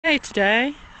day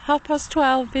today,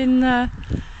 12:30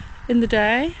 in the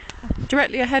day.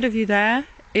 Directly ahead of you there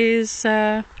is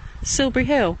Silbury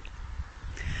Hill.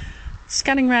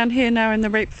 Scanning around here now in the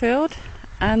rape field,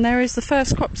 and there is the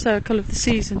first crop circle of the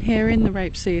season here in the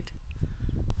rapeseed.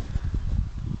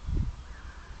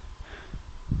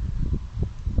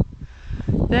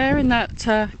 There in that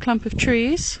clump of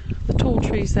trees, the tall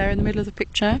trees there in the middle of the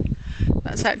picture,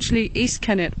 that's actually East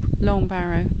Kennet long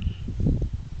barrow.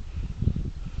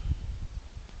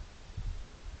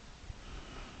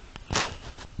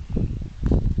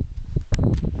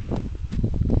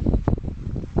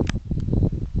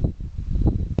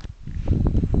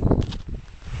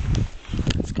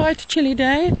 It's quite a chilly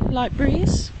day, light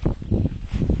breeze,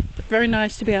 but very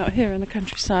nice to be out here in the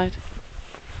countryside.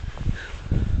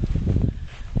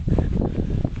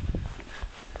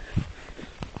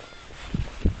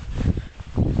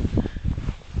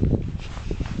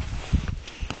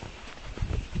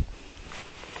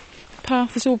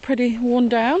 Path is all pretty worn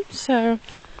down, so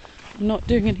I'm not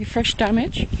doing any fresh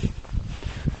damage.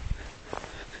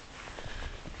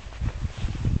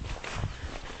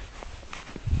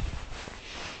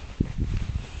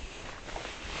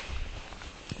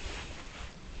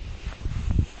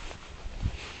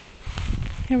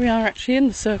 Here we are actually in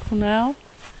the circle now,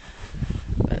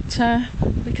 but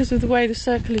because of the way the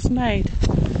circle is made,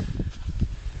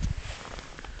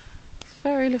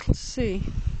 very little to see.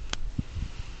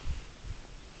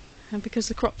 And because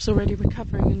the crop's already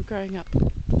recovering and growing up.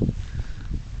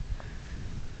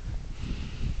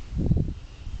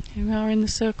 Here we are in the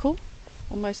circle,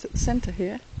 almost at the centre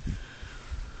here.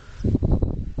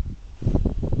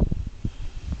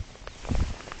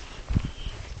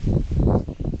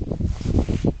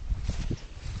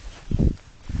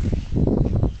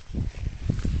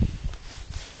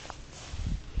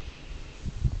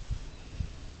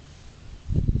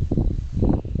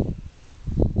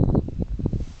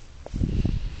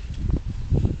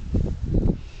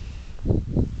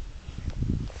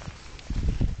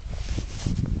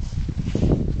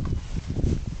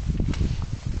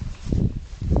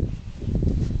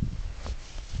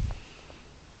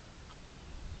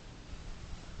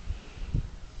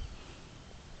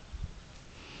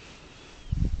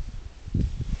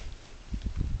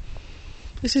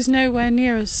 This is nowhere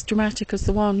near as dramatic as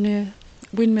the one near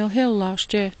Windmill Hill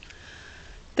last year.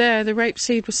 There the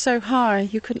rapeseed was so high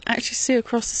you couldn't actually see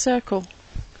across the circle,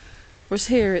 whereas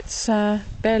here it's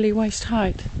barely waist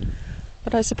height.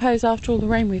 But I suppose after all the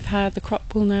rain we've had, the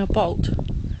crop will now bolt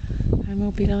and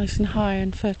will be nice and high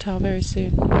and fertile very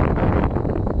soon.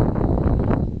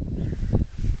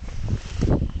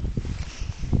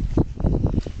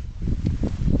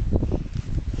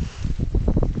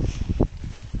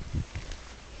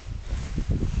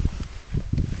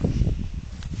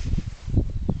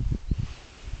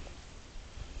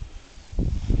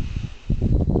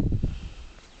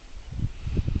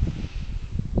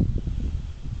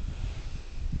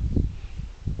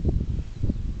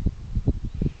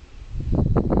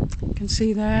 You can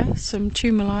see there some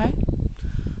tumuli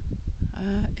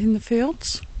in the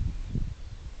fields.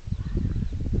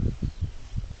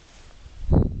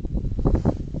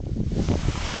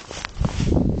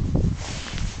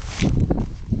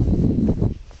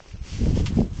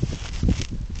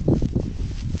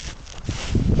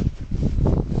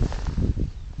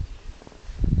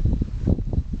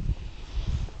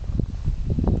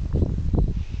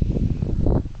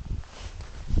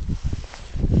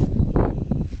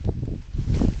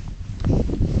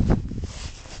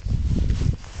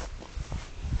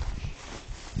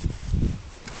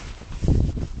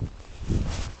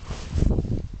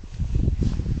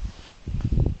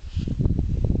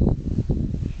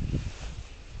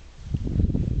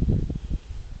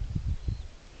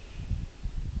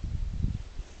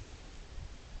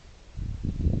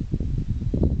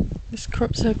 This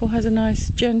crop circle has a nice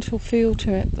gentle feel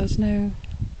to it. There's no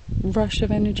rush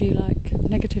of energy, like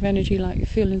negative energy like you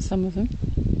feel in some of them.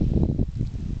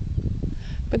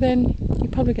 But then you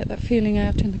probably get that feeling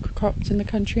out in the crops in the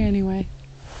country anyway.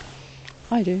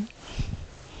 I do.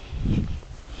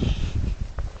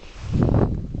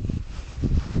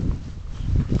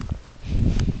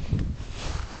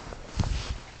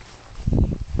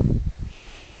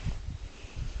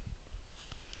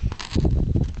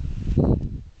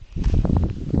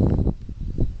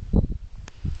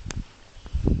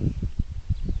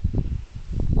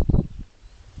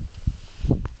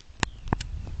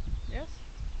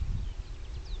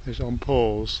 It's on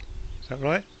pause, is that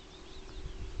right?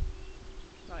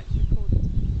 Right, it's recorded.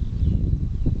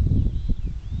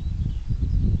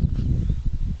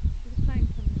 There's a plane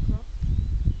coming across.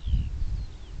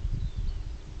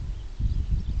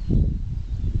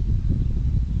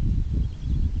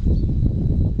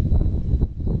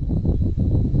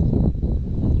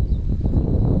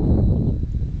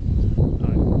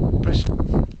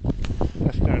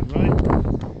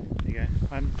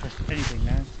 anything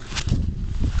now.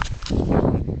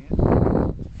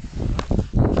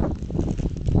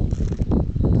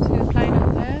 See the plane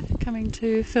up there coming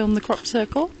to film the crop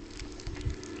circle.